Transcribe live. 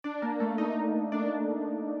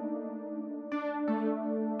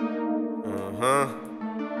Yeah.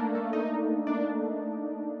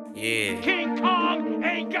 King Kong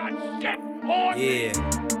ain't got shit on me.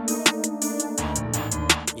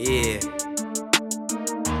 Yeah.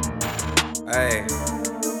 Hey.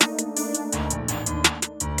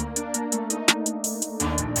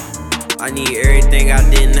 I need everything I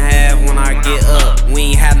didn't have when I get up. We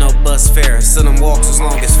ain't had no bus fare, so them walks was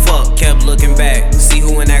long as fuck. Kept looking back, see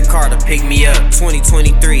who in that car to pick me up.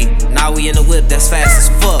 2023, now we in the whip that's fast as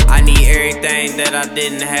fuck. I need everything that I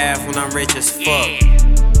didn't have when I'm rich as fuck.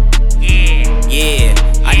 Yeah,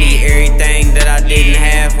 I need everything that I didn't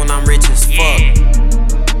have when I'm rich as fuck.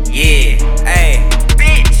 Yeah, ayy.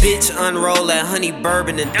 Bitch, unroll that honey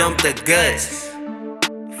bourbon and dump the guts.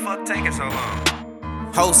 Fuck taking so long?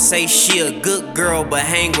 Ho say she a good girl but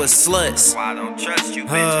hang with sluts. Why I don't trust you,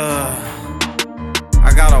 bitches?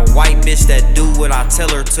 I got a white bitch that do what I tell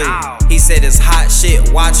her to. He said it's hot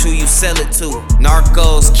shit, watch who you sell it to.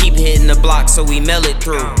 Narcos keep hitting the block so we mail it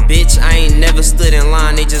through. Bitch, I ain't never stood in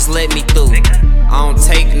line, they just let me through. I don't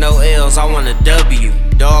take no L's, I want a W.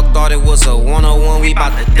 Dog thought it was a 101, we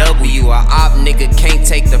bout to W. A op nigga can't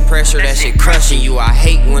take the pressure, that shit crushing you. I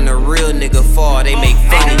hate when a real nigga fall, they make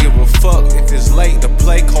fun I of don't you. give a fuck if it's late, the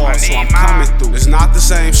play card, so I'm coming through. It's not the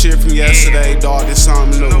same shit from yesterday, dawg, it's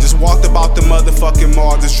something new. Just walked about the motherfucking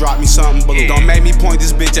mall, just dropped me something blue. Don't make me point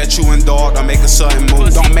this bitch at you and dawg, don't make a sudden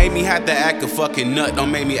move. Don't make me have to act a fucking nut,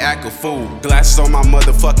 don't make me act a fool. Glasses on my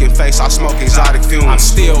motherfucking face, I smoke exotic fumes. I'm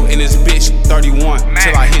still in this bitch 31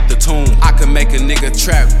 till I hit the tomb. I can make a nigga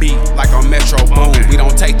trap beat like on Metro Boom. We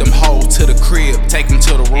don't take them hoes to the crib, take them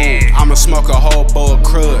to the room. I'ma smoke a whole bowl of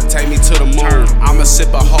crud, take me to the moon. I'ma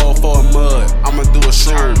sip a hole for a mud, I'ma do a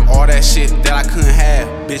shroom. All that shit that I couldn't have,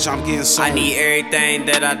 bitch, I'm getting soon. I need everything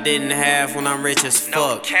that I didn't have when I'm rich as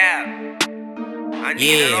fuck. Cap. I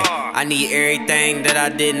need it all. I need everything that I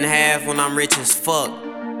didn't have when I'm rich as fuck.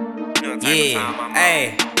 Yeah,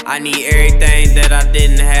 ayy. I need everything that I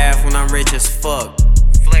didn't have when I'm rich as fuck.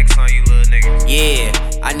 Flex on you little niggas. Yeah,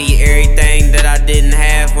 I need everything that I didn't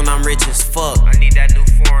have when I'm rich as fuck.